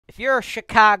If you're a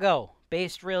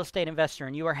Chicago-based real estate investor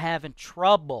and you are having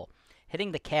trouble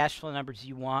hitting the cash flow numbers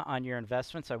you want on your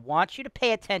investments, I want you to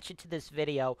pay attention to this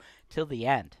video till the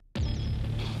end.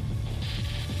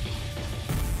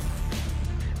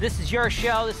 This is your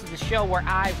show. This is the show where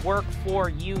I work for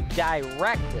you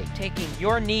directly, taking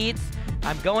your needs.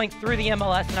 I'm going through the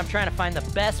MLS and I'm trying to find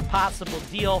the best possible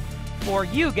deal for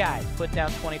you guys. Put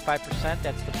down 25%.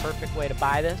 That's the perfect way to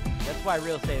buy this. That's why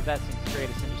real estate investing is the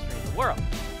greatest industry in the world.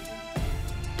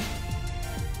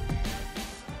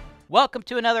 Welcome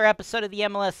to another episode of the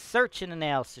MLS Search and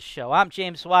Analysis Show. I'm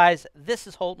James Wise. This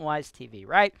is Holton Wise TV,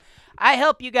 right? I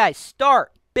help you guys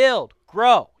start, build,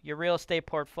 grow your real estate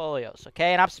portfolios,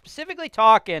 okay? And I'm specifically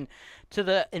talking to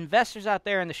the investors out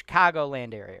there in the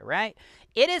Chicagoland area, right?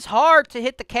 It is hard to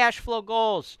hit the cash flow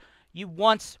goals you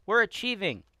once were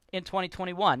achieving in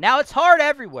 2021. Now, it's hard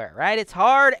everywhere, right? It's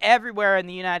hard everywhere in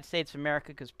the United States of America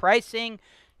because pricing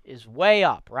is way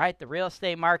up, right? The real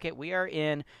estate market, we are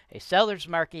in a seller's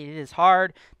market. It is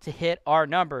hard to hit our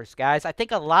numbers, guys. I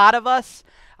think a lot of us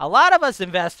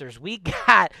investors, we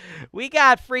got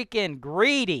freaking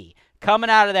greedy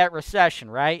coming out of that recession,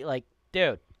 right? Like,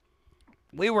 dude,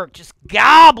 we were just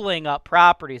gobbling up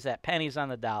properties at pennies on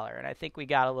the dollar, and I think we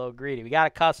got a little greedy. We got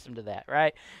accustomed to that,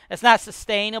 right? It's not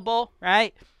sustainable,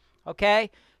 right?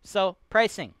 Okay? So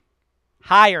pricing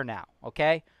higher now,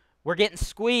 okay? We're getting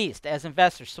squeezed as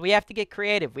investors, so we have to get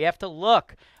creative. We have to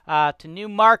look to new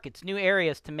markets, new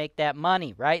areas to make that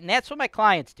money, right? And that's what my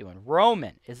client's doing.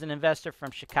 Roman is an investor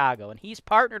from Chicago, and he's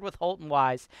partnered with Holton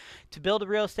Wise to build a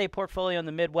real estate portfolio in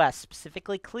the Midwest,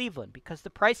 specifically Cleveland, because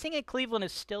the pricing in Cleveland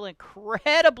is still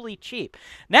incredibly cheap.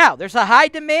 Now, there's a high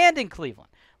demand in Cleveland.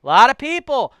 A lot of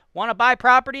people want to buy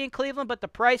property in Cleveland, but the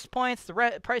price points,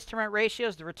 the price-to-rent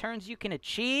ratios, the returns you can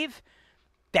achieve,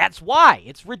 that's why.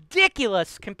 It's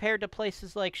ridiculous compared to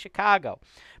places like Chicago.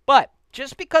 But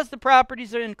just because the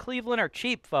properties in Cleveland are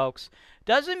cheap, folks,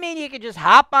 doesn't mean you can just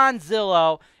hop on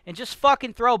Zillow and just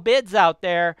fucking throw bids out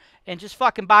there and just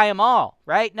fucking buy them all,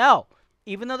 right? No.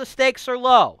 Even though the stakes are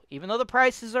low, even though the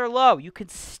prices are low, you can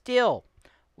still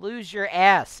lose your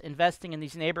ass investing in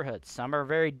these neighborhoods. Some are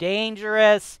very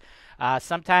dangerous.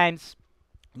 Sometimes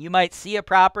you might see a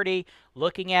property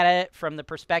looking at it from the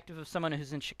perspective of someone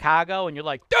who's in Chicago, and you're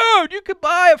like, dude, you could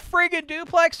buy a friggin'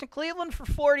 duplex in Cleveland for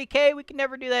 $40K. We can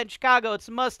never do that in Chicago. It's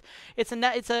a must. It's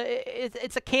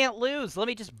a can't lose. Let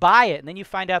me just buy it. And then you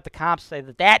find out the comps say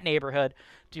that neighborhood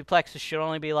duplexes should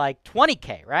only be like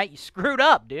 $20K, right? You screwed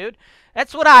up, dude.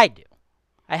 That's what I do.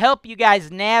 I help you guys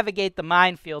navigate the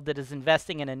minefield that is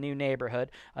investing in a new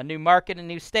neighborhood, a new market, a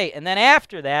new state. And then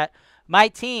after that, my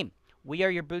team, we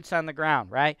are your boots on the ground,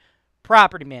 right?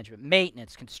 Property management,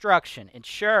 maintenance, construction,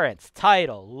 insurance,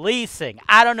 title, leasing.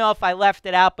 I don't know if I left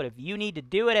it out, but if you need to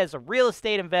do it as a real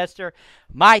estate investor,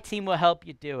 my team will help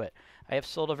you do it. I have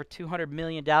sold over $200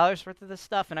 million worth of this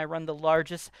stuff, and I run the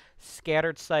largest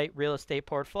scattered site real estate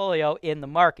portfolio in the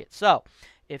market. So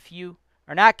if you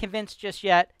are not convinced just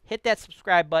yet, hit that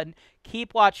subscribe button.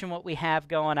 Keep watching what we have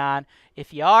going on.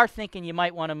 If you are thinking you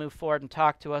might want to move forward and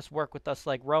talk to us, work with us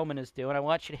like Roman is doing, I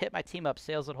want you to hit my team up,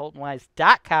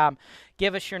 sales@holtonwise.com.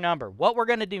 Give us your number. What we're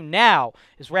going to do now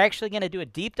is we're actually going to do a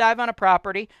deep dive on a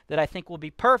property that I think will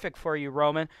be perfect for you,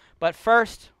 Roman. But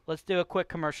first, let's do a quick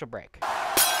commercial break.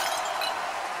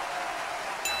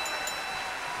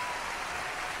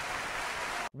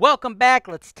 Welcome back.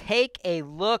 Let's take a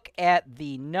look at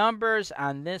the numbers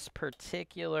on this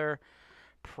particular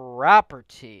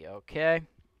property, okay?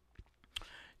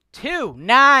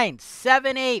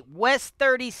 2978 West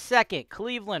 32nd,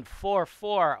 Cleveland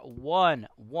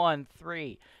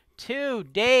 44113. 2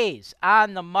 days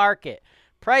on the market.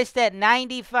 Priced at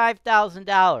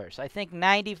 $95,000. I think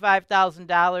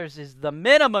 $95,000 is the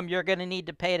minimum you're going to need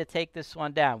to pay to take this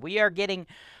one down. We are getting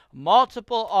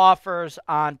multiple offers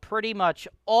on pretty much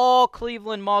all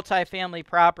Cleveland multifamily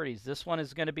properties. This one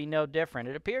is going to be no different.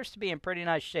 It appears to be in pretty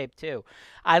nice shape, too.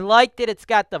 I like that it's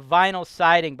got the vinyl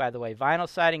siding, by the way. Vinyl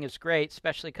siding is great,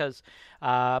 especially because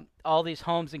all these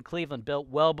homes in Cleveland built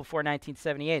well before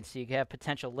 1978, so you can have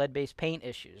potential lead-based paint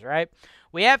issues, right?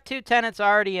 We have 2 tenants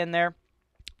already in there.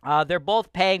 They're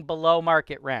both paying below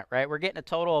market rent, right? We're getting a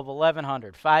total of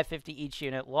 $1,100, $550 each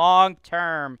unit,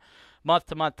 long-term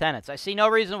month-to-month tenants. I see no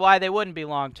reason why they wouldn't be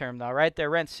long-term, though, right? Their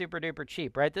rent's super-duper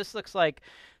cheap, right? This looks like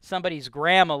somebody's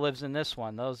grandma lives in this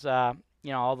one. Those,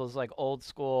 all those, like,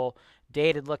 old-school,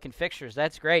 dated-looking fixtures.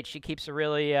 That's great. She keeps a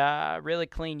really, really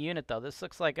clean unit, though. This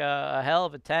looks like a hell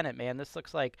of a tenant, man. This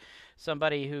looks like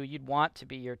somebody who you'd want to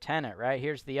be your tenant, right?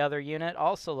 Here's the other unit,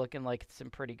 also looking like it's in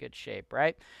pretty good shape,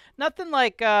 right? Nothing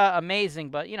like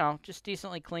amazing, but, just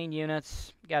decently clean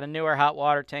units. Got a newer hot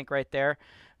water tank right there.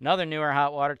 Another newer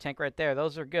hot water tank right there.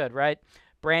 Those are good, right?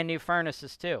 Brand new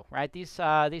furnaces too, right? These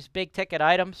big ticket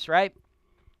items, right?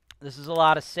 This is a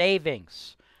lot of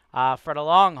savings for the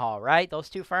long haul, right? Those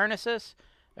two furnaces,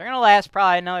 they're going to last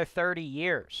probably another 30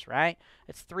 years, right?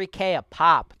 It's $3K a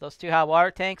pop. Those two hot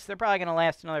water tanks, they're probably going to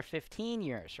last another 15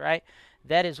 years, right?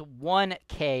 That is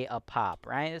 $1K a pop,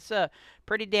 right? It's a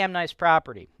pretty damn nice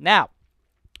property. Now,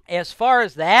 as far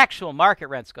as the actual market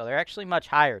rents go, they're actually much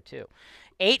higher too.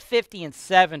 $850 and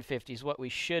 $750 is what we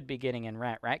should be getting in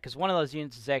rent, right? Because one of those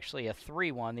units is actually a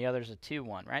 3-1, the other's a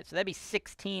 2-1, right? So that'd be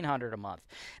 $1,600 a month,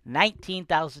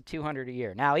 $19,200 a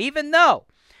year. Now, even though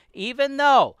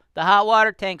the hot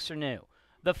water tanks are new,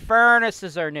 the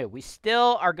furnaces are new, we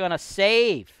still are going to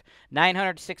save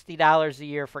 $960 a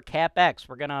year for CapEx.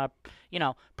 We're going to,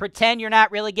 pretend you're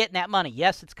not really getting that money.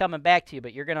 Yes, it's coming back to you,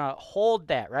 but you're going to hold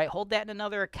that, right? Hold that in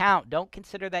another account. Don't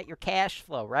consider that your cash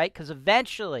flow, right? Because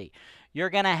eventually you're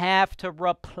going to have to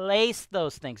replace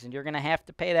those things, and you're going to have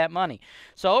to pay that money.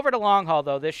 So over the long haul,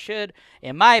 though, this should,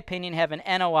 in my opinion, have an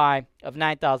NOI of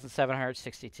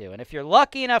 $9,762. And if you're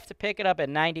lucky enough to pick it up at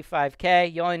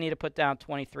 $95K, you only need to put down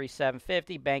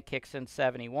 $23,750. Bank kicks in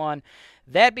 $71.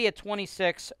 That'd be a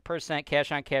 26%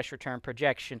 cash-on-cash return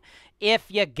projection if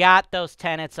you got those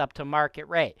tenants up to market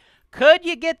rate. Could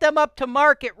you get them up to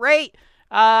market rate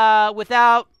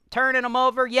without turning them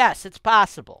over? Yes, it's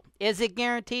possible. Is it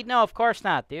guaranteed? No, of course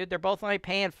not, dude. They're both only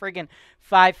paying friggin'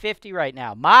 $550 right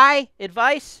now. My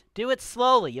advice, do it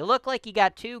slowly. You look like you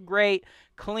got two great,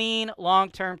 clean,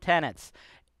 long-term tenants.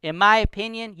 In my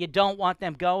opinion, you don't want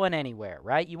them going anywhere,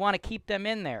 right? You want to keep them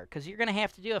in there because you're going to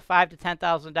have to do a $5,000 to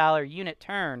 $10,000 unit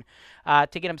turn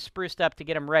to get them spruced up, to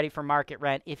get them ready for market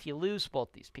rent if you lose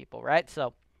both these people, right?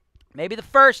 So maybe the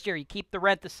first year you keep the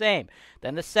rent the same.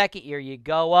 Then the second year you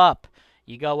go up.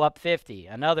 You go up 50,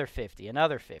 another 50,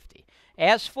 another 50.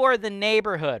 As for the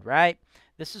neighborhood, right?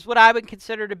 This is what I would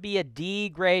consider to be a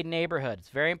D-grade neighborhood. It's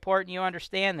very important you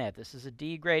understand that. This is a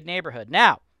D-grade neighborhood.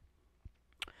 Now,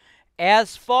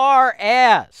 as far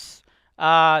as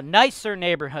nicer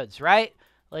neighborhoods, right?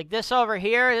 Like this over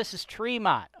here, this is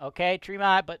Tremont, okay?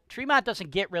 Tremont, but Tremont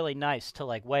doesn't get really nice till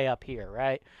like way up here,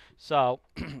 right? So,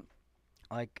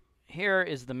 like, here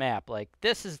is the map. Like,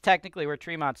 this is technically where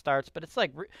Tremont starts, but it's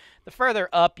like the further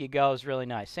up you go is really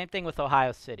nice. Same thing with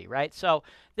Ohio City, right? So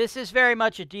this is very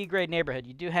much a D-grade neighborhood.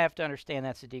 You do have to understand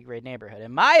that's a D-grade neighborhood.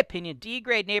 In my opinion,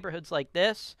 D-grade neighborhoods like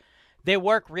this, they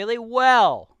work really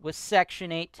well with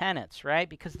Section 8 tenants, right?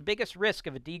 Because the biggest risk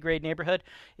of a D-grade neighborhood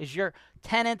is your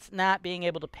tenants not being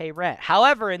able to pay rent.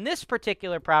 However, in this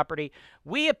particular property,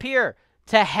 we appear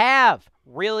to have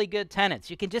really good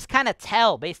tenants. You can just kind of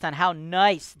tell based on how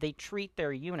nice they treat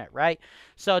their unit, right?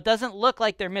 So it doesn't look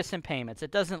like they're missing payments.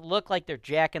 It doesn't look like they're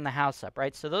jacking the house up,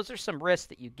 right? So those are some risks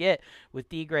that you get with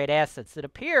D-grade assets that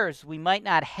appears we might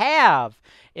not have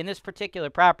in this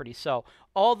particular property. So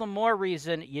all the more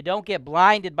reason you don't get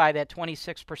blinded by that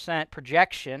 26%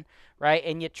 projection, right?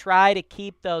 And you try to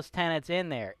keep those tenants in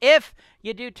there. If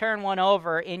you do turn one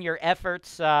over in your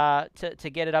efforts to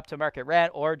get it up to market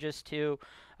rent, or just to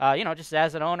just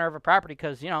as an owner of a property,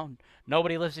 because,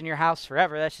 nobody lives in your house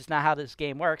forever. That's just not how this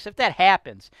game works. If that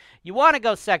happens, you want to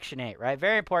go Section 8, right?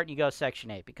 Very important you go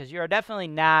Section 8, because you are definitely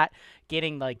not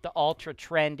getting like the ultra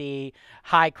trendy,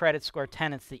 high credit score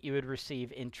tenants that you would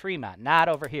receive in Tremont. Not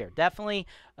over here. Definitely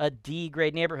a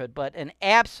D-grade neighborhood, but an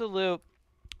absolute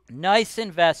nice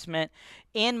investment,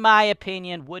 in my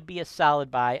opinion, would be a solid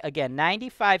buy. Again,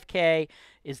 $95K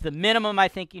is the minimum I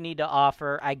think you need to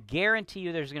offer. I guarantee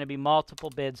you there's going to be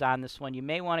multiple bids on this one. You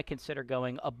may want to consider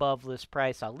going above list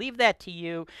price. I'll leave that to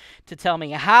you to tell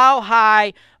me how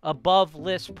high above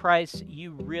list price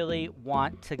you really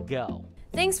want to go.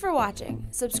 Thanks for watching.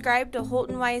 Subscribe to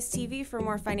Holton Wise TV for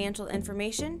more financial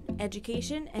information,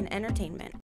 education, and entertainment.